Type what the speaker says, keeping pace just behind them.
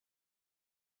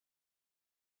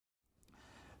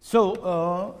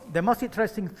So the most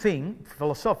interesting thing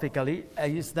philosophically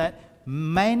is that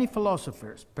many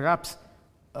philosophers, perhaps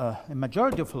a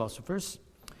majority of philosophers,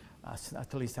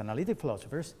 at least analytic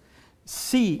philosophers,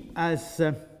 see as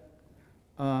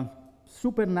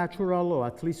supernatural or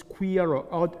at least queer or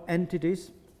odd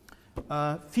entities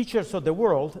features of the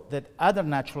world that other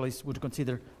naturalists would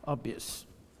consider obvious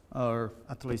or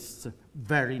at least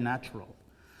very natural.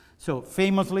 So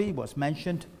famously, it was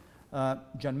mentioned,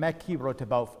 John Mackey wrote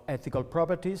about ethical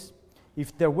properties.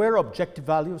 If there were objective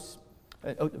values,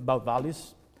 about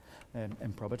values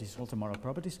and properties, also moral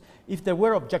properties, if there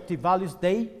were objective values,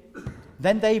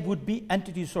 then they would be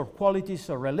entities or qualities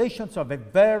or relations of a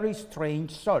very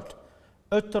strange sort,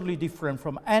 utterly different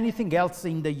from anything else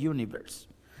in the universe.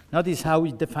 Notice how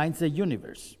he defines the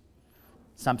universe.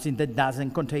 Something that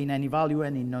doesn't contain any value,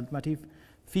 any normative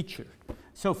feature.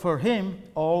 So for him,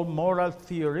 all moral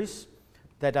theories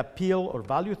that appeal, or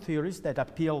value theories that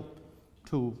appeal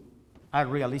to, are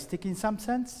realistic in some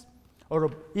sense,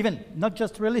 or even not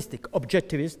just realistic,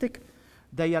 objectivistic,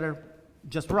 they are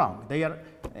just wrong.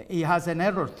 He has an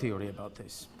error theory about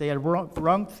this. They are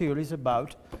wrong theories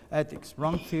about ethics,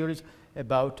 wrong theories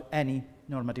about any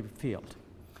normative field.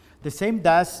 The same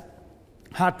does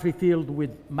Hartree field with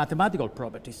mathematical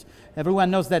properties. Everyone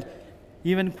knows that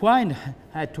even Quine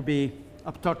had to be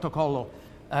obtortocolo,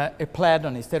 a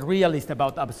Platonist, a realist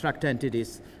about abstract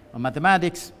entities of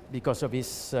mathematics because of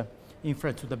his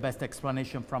inference to the best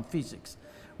explanation from physics.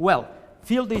 Well,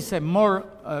 Field is a more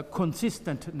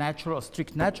consistent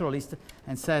strict naturalist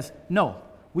and says, no,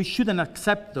 we shouldn't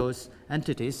accept those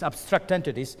entities, abstract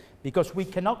entities, because we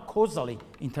cannot causally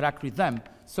interact with them.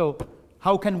 So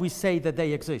how can we say that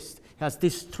they exist? He has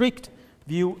this strict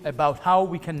view about how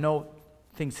we can know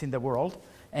things in the world,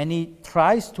 and he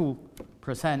tries to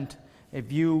present a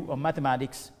view of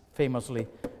mathematics, famously,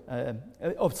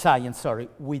 of science, sorry,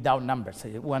 without numbers.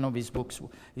 One of his books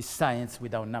is Science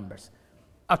Without Numbers.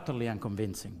 Utterly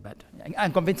unconvincing, but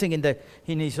unconvincing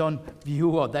in his own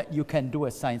view of that you can do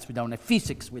a science without a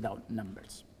physics without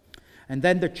numbers. And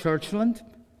then the Churchland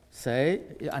say,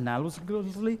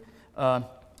 analogously,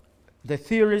 the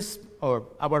theories or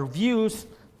our views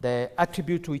that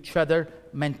attribute to each other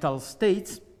mental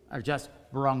states are just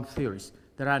wrong theories.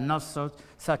 There are no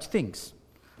such things.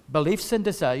 Beliefs and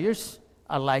desires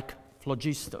are like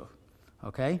phlogisto,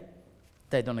 okay?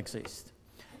 They don't exist.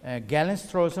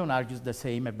 Galen-Strawson argues the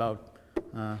same about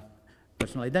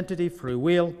personal identity, free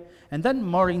will, and then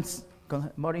more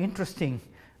interesting,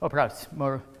 or perhaps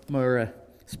more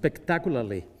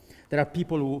spectacularly, there are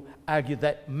people who argue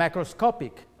that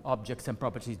macroscopic objects and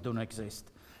properties don't exist.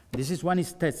 This is one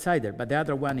is Ted Sider, but the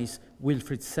other one is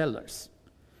Wilfrid Sellars,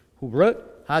 who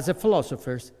wrote, as a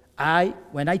philosopher,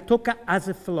 when I talk as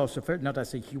a philosopher, not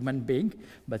as a human being,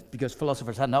 but because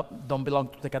philosophers don't belong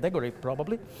to the category,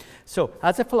 probably. So,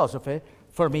 as a philosopher,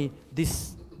 for me,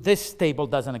 this table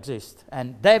doesn't exist,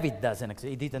 and David doesn't exist.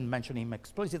 He didn't mention him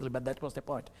explicitly, but that was the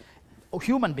point.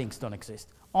 Human beings don't exist.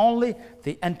 Only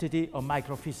the entity of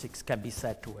microphysics can be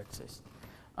said to exist.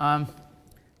 And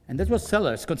that was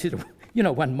Sellars, considered,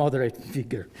 one moderate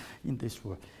figure in this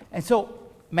world. And so,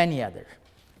 many others.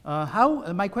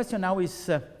 My question now is,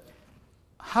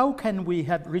 how can we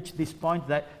have reached this point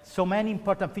that so many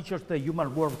important features of the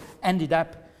human world ended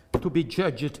up to be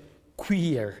judged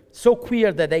queer, so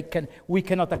queer that we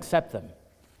cannot accept them?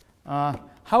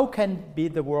 How can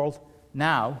the world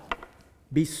now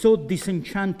be so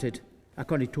disenchanted,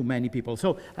 according to many people?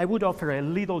 So I would offer a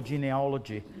little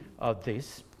genealogy of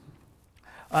this.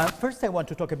 First, I want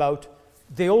to talk about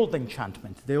the old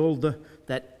enchantment, the old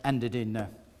that ended in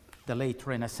the late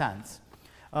Renaissance.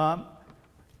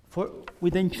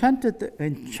 With the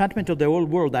enchantment of the old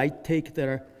world, I take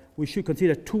we should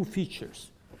consider two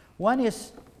features. One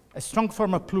is a strong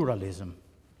form of pluralism,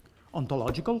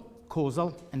 ontological,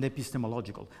 causal, and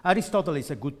epistemological. Aristotle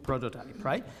is a good prototype,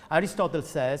 right? Aristotle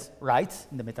writes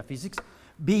in the Metaphysics,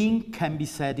 being can be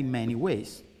said in many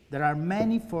ways. There are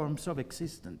many forms of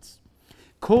existence.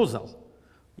 Causal,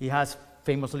 he has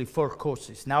famously 4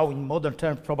 causes. Now, in modern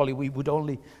terms, probably we would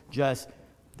only just,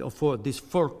 for these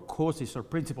 4 causes or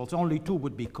principles, only 2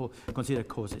 would be considered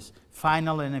causes,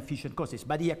 final and efficient causes,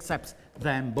 but he accepts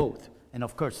them both. And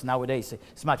of course, nowadays,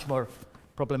 it's much more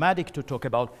problematic to talk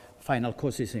about final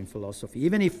causes in philosophy,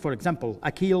 even if, for example,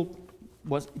 Achille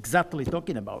was exactly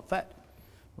talking about that,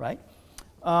 right?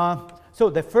 So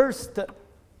the first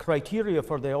criteria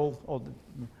for the old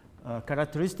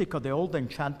characteristic of the old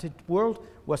enchanted world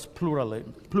was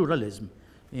pluralism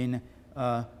in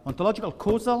ontological,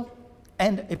 causal,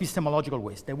 and epistemological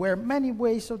ways. There were many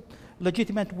ways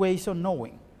legitimate ways of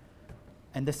knowing.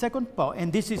 And the second part,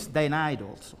 and this is denied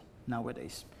also,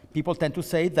 nowadays. People tend to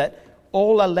say that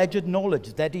all alleged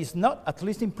knowledge that is not, at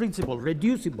least in principle,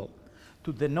 reducible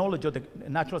to the knowledge of the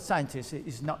natural sciences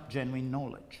is not genuine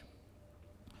knowledge.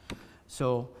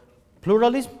 So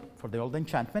pluralism for the old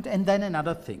enchantment, and then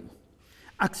another thing,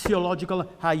 axiological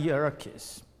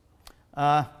hierarchies.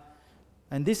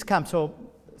 And this comes so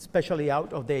especially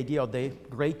out of the idea of the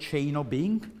great chain of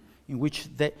being, in which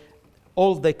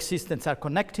all the existence are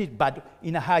connected, but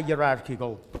in a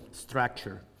hierarchical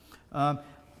structure.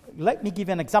 Let me give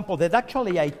you an example that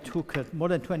actually I took more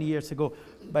than 20 years ago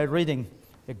by reading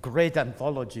a great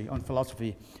anthology on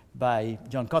philosophy by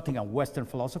John Cottingham, Western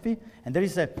Philosophy. And there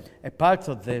is a part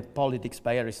of the Politics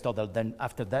by Aristotle. Then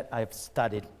after that, I have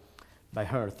studied by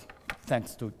heart,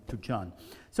 thanks to John.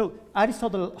 So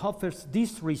Aristotle offers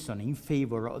this reason in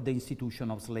favor of the institution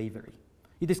of slavery.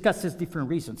 He discusses different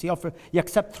reasons. He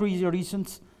accepts 3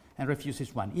 reasons and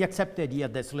refuses 1. He accepts the idea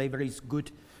that slavery is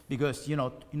good because, you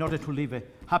know, in order to live a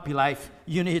happy life,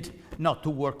 you need not to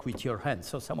work with your hands,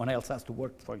 so someone else has to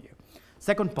work for you.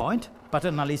 Second point,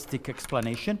 paternalistic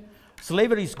explanation.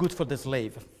 Slavery is good for the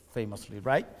slave, famously,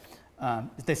 right?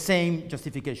 It's the same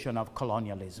justification of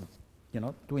colonialism. You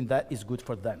know, doing that is good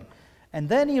for them. And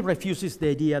then he refuses the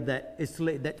idea that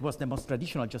that was the most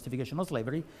traditional justification of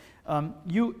slavery.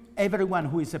 Everyone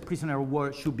who is a prisoner of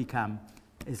war should become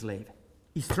a slave.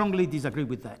 He strongly disagrees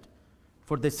with that,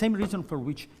 for the same reason for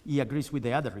which he agrees with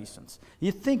the other reasons.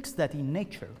 He thinks that in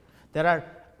nature there are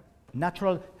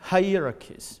natural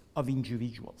hierarchies of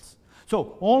individuals.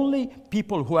 So only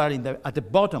people who are at the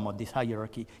bottom of this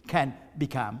hierarchy can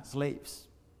become slaves.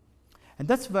 And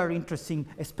that's very interesting,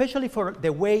 especially for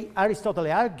the way Aristotle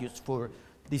argues for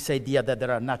this idea that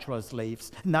there are natural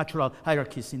slaves, natural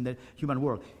hierarchies in the human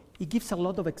world. He gives a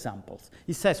lot of examples.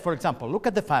 He says, for example, look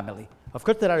at the family. Of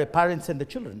course, there are the parents and the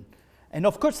children. And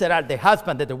of course, there are the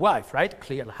husband and the wife, right?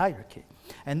 Clear hierarchy.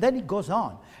 And then he goes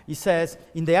on. He says,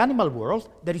 in the animal world,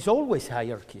 there is always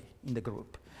hierarchy in the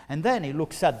group. And then he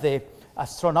looks at the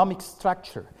astronomic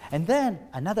structure. And then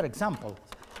another example,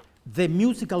 the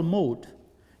musical mode.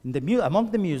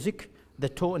 Among the music, the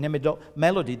tone and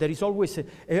melody, there is always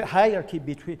a hierarchy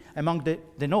among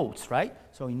the notes, right?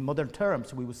 So in modern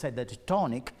terms, we would say that the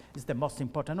tonic is the most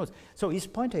important note. So his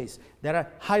point is, there are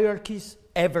hierarchies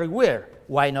everywhere.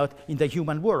 Why not in the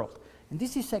human world? And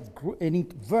this is a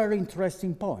very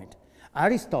interesting point.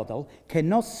 Aristotle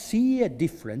cannot see a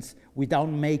difference without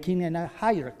making a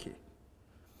hierarchy.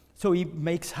 So he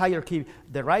makes hierarchy,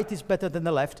 the right is better than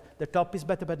the left, the top is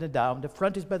better than the down, the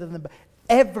front is better than the back.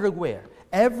 Everywhere,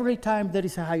 every time there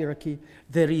is a hierarchy,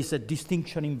 there is a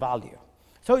distinction in value.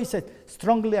 So it's a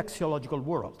strongly axiological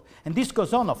world. And this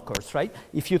goes on, of course, right?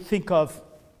 If you think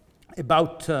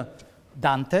about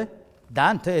Dante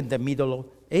in the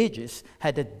Middle Ages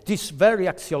had this very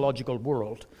axiological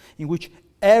world in which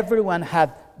everyone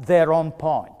had their own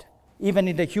point, even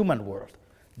in the human world.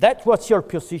 That was your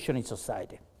position in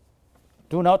society.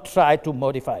 Do not try to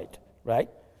modify it, right?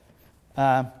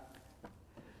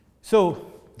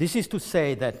 So this is to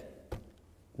say that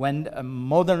when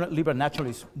modern liberal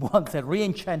naturalists want a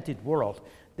re-enchanted world,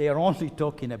 they are only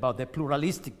talking about the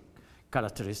pluralistic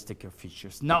characteristic of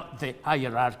features, not the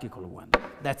hierarchical one.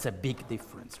 That's a big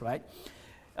difference, right?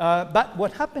 But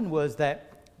what happened was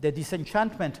that the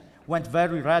disenchantment went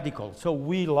very radical. So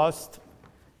we lost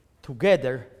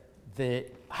together the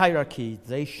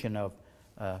hierarchization of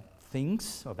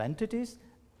things, of entities,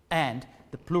 and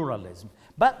the pluralism.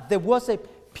 But there was a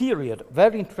period,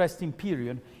 very interesting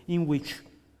period, in which,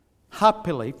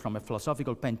 happily, from a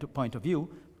philosophical point of view,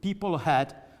 people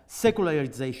had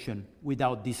secularization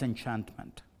without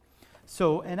disenchantment.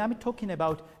 So, and I'm talking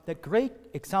about the great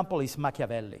example is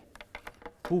Machiavelli,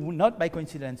 who not by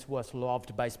coincidence was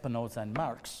loved by Spinoza and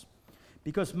Marx,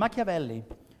 because Machiavelli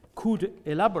could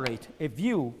elaborate a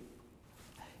view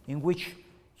in which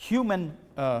human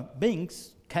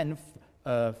beings can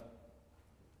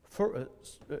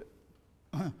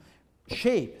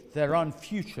shape their own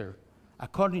future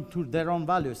according to their own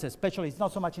values, especially, it's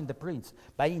not so much in the Prince,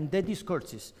 but in the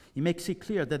discourses. He makes it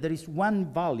clear that there is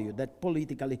one value that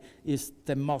politically is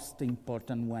the most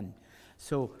important one.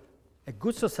 So a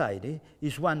good society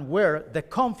is one where the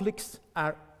conflicts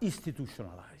are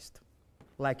institutionalized,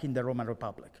 like in the Roman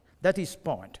Republic. That is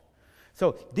point.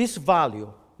 So this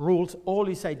value rules all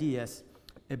his ideas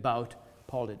about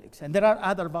politics. And there are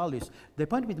other values. The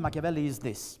point with Machiavelli is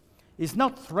this. It's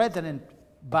not threatened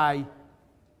by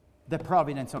the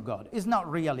providence of God. He's not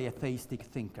really a theistic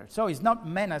thinker. So he's not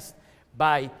menaced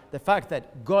by the fact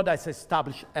that God has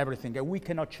established everything and we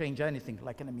cannot change anything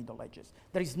like in the Middle Ages.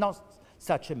 There is not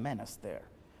such a menace there.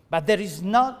 But there is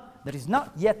not there is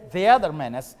not yet the other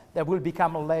menace that will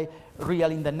become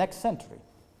real in the next century,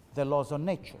 the laws of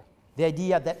nature. The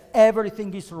idea that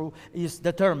everything is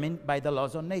determined by the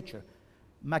laws of nature.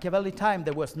 Machiavelli time,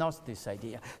 there was not this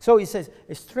idea. So he says,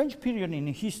 a strange period in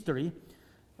history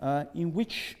in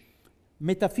which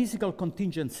metaphysical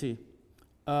contingency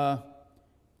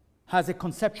has a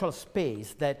conceptual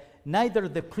space that neither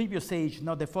the previous age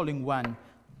nor the following one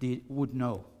would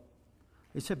know.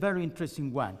 It's a very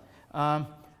interesting one.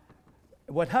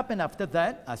 What happened after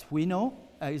that, as we know,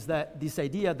 is that this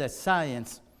idea that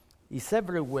science is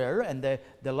everywhere and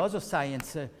the laws of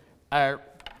science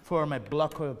form a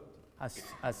block of,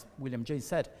 as William James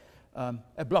said,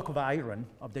 a block of iron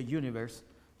of the universe.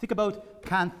 Think about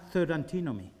Kant's third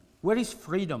antinomy. Where is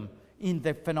freedom in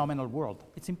the phenomenal world?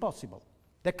 It's impossible.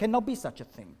 There cannot be such a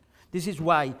thing. This is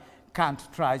why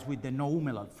Kant tries with the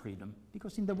noumenal freedom,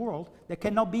 because in the world there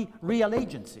cannot be real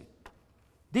agency.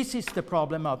 This is the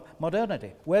problem of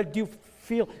modernity. Where do you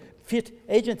fit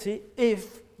agency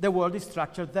if the world is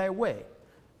structured that way?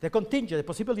 The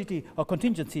possibility of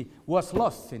contingency was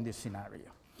lost in this scenario.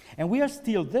 And we are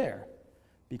still there,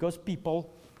 because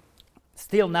people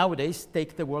still nowadays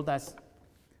take the world as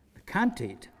Kant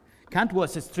did. Kant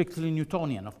was a strictly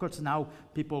Newtonian. Of course, now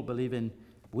we believe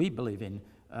in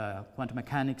quantum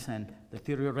mechanics and the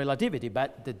theory of relativity,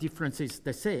 but the difference is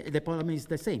the same. The problem is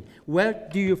the same. Where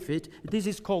do you fit? This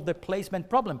is called the placement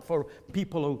problem for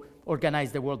people who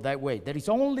organize the world that way. There is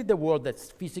only the world that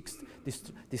physics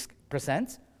this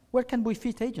presents. Where can we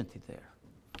fit agency there?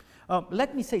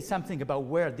 Let me say something about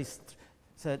where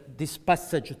this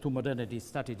passage to modernity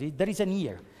started. There is an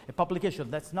year, a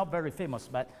publication that's not very famous,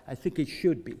 but I think it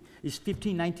should be. It's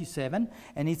 1597,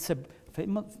 and it's a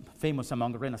famous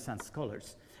among Renaissance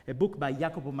scholars. A book by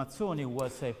Jacopo Mazzoni, who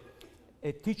was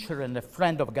a teacher and a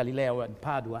friend of Galileo in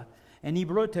Padua, and he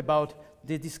wrote about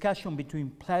the discussion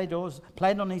between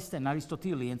Platonists and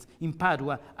Aristotelians in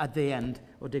Padua at the end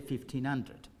of the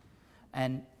 1500.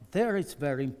 And there it's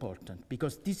very important,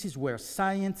 because this is where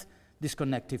science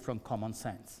disconnected from common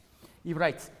sense. He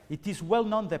writes, it is well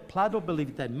known that Plato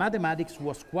believed that mathematics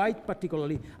was quite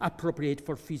particularly appropriate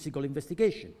for physical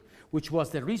investigation, which was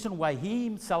the reason why he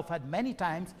himself had many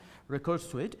times recourse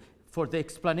to it for the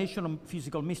explanation of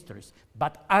physical mysteries.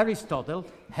 But Aristotle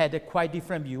had a quite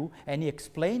different view, and he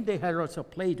explained the errors of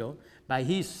Plato by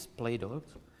his Plato's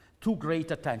too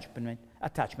great attachment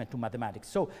to mathematics.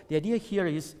 So the idea here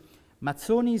is,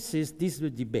 Mazzoni sees this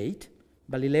debate.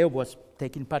 Galileo was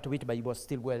taking part of it, but he was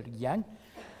still very young.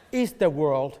 Is the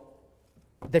world,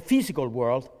 the physical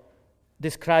world,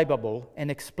 describable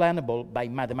and explainable by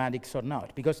mathematics or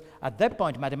not? Because at that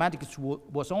point, mathematics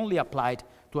was only applied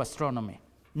to astronomy,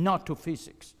 not to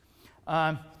physics.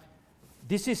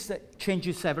 This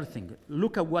changes everything.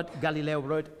 Look at what Galileo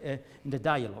wrote in the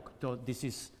dialogue. So this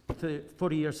is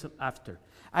 40 years after.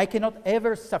 I cannot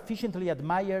ever sufficiently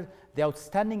admire the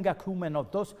outstanding acumen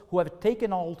of those who have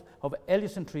taken hold of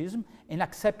heliocentrism and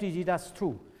accepted it as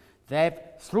true. They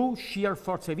have, through sheer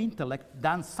force of intellect,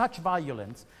 done such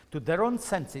violence to their own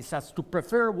senses as to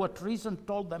prefer what reason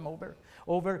told them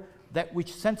over that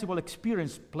which sensible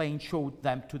experience plain showed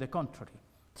them to the contrary.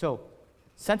 So,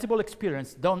 sensible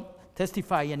experience don't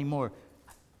testify anymore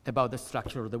about the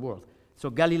structure of the world. So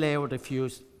Galileo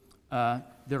refused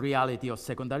the reality of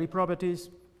secondary properties,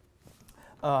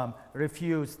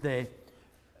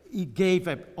 he gave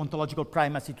an ontological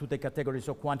primacy to the categories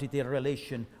of quantity and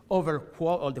relation over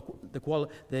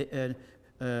the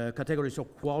categories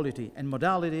of quality and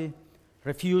modality,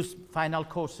 refused final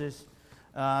causes,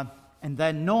 and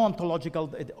then no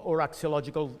ontological or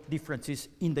axiological differences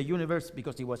in the universe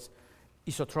because it was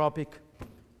isotropic,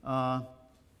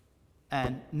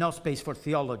 and no space for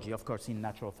theology, of course, in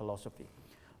natural philosophy.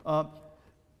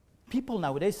 People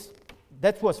nowadays,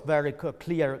 that was very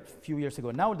clear a few years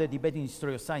ago. Now the debate in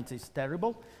history of science is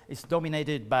terrible. It's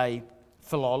dominated by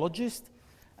philologists,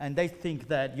 and they think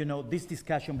that, you know, this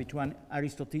discussion between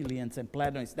Aristotelians and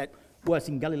Platonists that was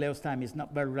in Galileo's time is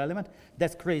not very relevant.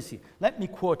 That's crazy. Let me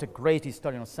quote a great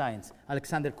historian of science,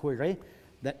 Alexander Coiré,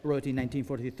 that wrote in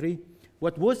 1943,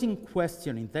 what was in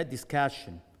question in that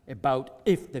discussion about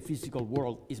if the physical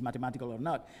world is mathematical or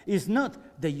not is not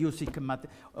the use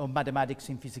of mathematics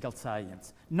in physical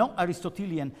science. No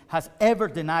Aristotelian has ever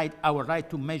denied our right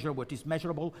to measure what is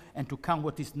measurable and to count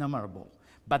what is numerable,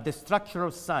 but the structure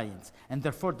of science, and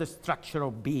therefore the structure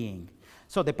of being.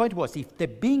 So the point was, if the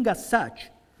being as such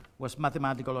was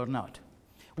mathematical or not.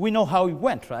 We know how it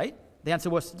went, right? The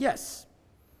answer was yes,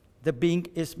 the being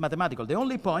is mathematical. The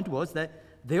only point was that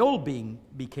the whole being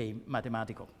became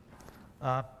mathematical.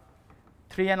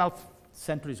 3.5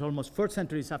 centuries, almost 4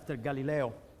 centuries after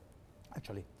Galileo,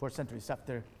 actually 4 centuries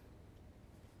after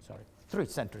 3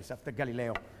 centuries after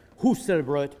Galileo, Husserl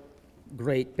wrote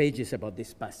great pages about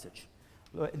this passage.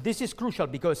 This is crucial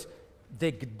because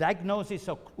the diagnosis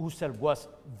of Husserl was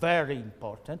very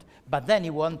important, but then he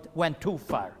went too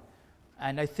far.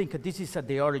 And I think this is at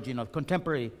the origin of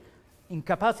contemporary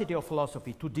incapacity of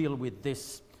philosophy to deal with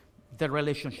this, the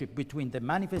relationship between the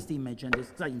manifest image and the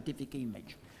scientific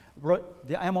image.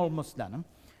 I'm almost done. Huh?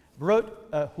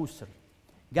 Wrote Husserl.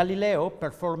 Galileo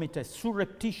performed a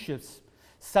surreptitious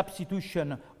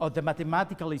substitution of the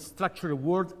mathematically structured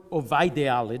world of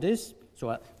idealities,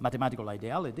 so mathematical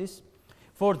idealities,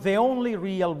 for the only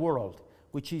real world,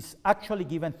 which is actually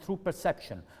given through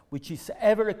perception, which is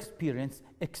ever experienced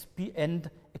and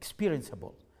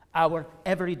experienceable, our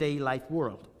everyday life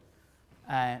world.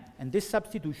 And this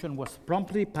substitution was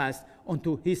promptly passed on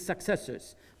to his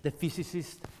successors, the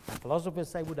physicists and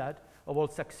philosophers, I would add, of all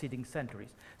succeeding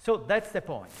centuries. So that's the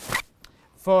point.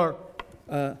 For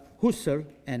Husserl,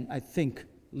 and I think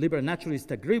liberal naturalists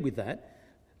agree with that,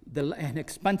 and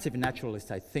expansive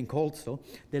naturalists, I think also,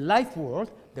 the life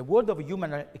world, the world of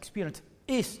human experience,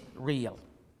 is real,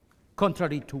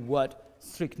 contrary to what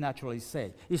strict naturalists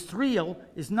say. It's real,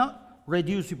 it's not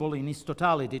reducible in its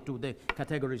totality to the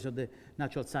categories of the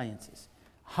natural sciences.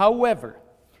 However,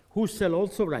 Husserl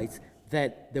also writes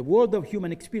that the world of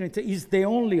human experience is the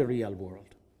only real world.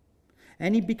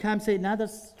 And it becomes another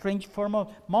strange form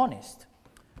of monist.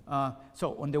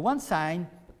 So on the one side,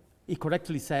 he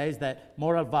correctly says that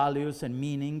moral values and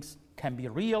meanings can be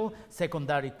real,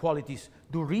 secondary qualities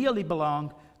do really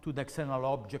belong to the external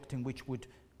object in which would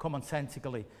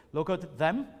commonsensically look at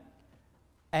them.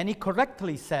 And he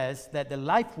correctly says that the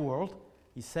life world,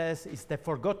 he says, is the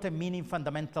forgotten meaning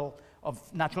fundamental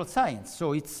of natural science.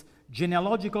 So it's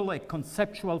genealogical, a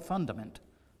conceptual fundament.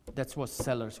 That's what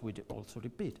Sellers would also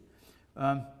repeat.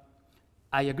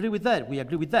 I agree with that, we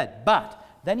agree with that, but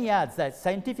then he adds that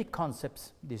scientific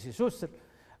concepts, this is Husserl,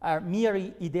 are mere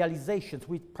idealizations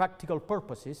with practical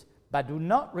purposes, but do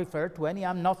not refer to any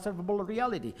unobservable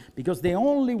reality, because the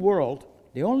only world,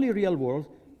 the only real world,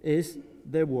 is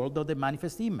the world of the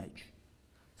manifest image.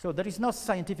 So there is no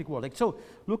scientific world. Like, so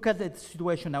look at the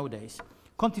situation nowadays.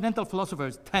 Continental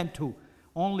philosophers tend to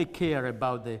only care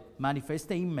about the manifest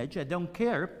image. They don't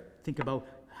care, think about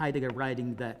Heidegger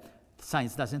writing that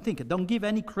science doesn't think. Don't give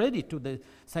any credit to the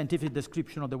scientific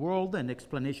description of the world and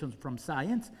explanations from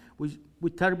science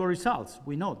with terrible results.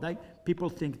 We know that people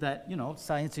think that, you know,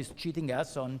 science is cheating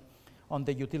us on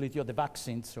the utility of the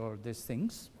vaccines or these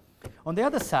things. On the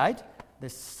other side, the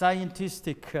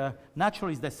scientific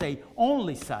naturalists that say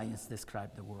only science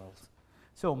describes the world.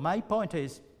 So my point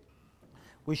is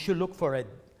we should look for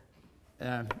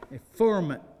a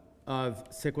form of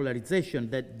secularization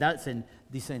that doesn't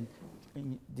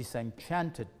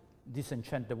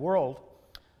disenchant the world.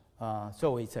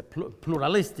 So it's a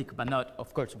pluralistic, but not,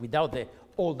 of course, without the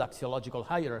old axiological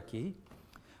hierarchy.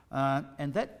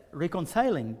 And that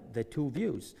reconciling the two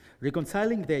views,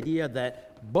 reconciling the idea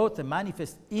that both the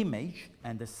manifest image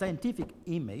and the scientific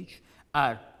image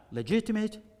are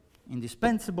legitimate,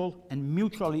 indispensable, and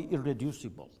mutually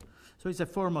irreducible. So it's a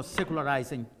form of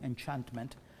secularizing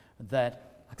enchantment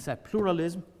that accepts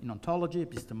pluralism in ontology,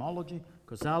 epistemology,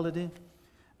 causality,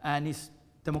 and is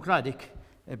democratic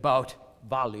about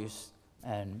values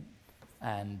and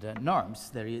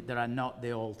norms. There are not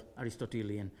the old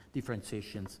Aristotelian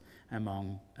differentiations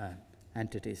among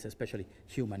entities, especially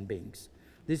human beings.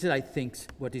 This is, I think,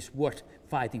 what is worth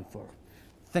fighting for.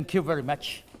 Thank you very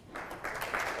much.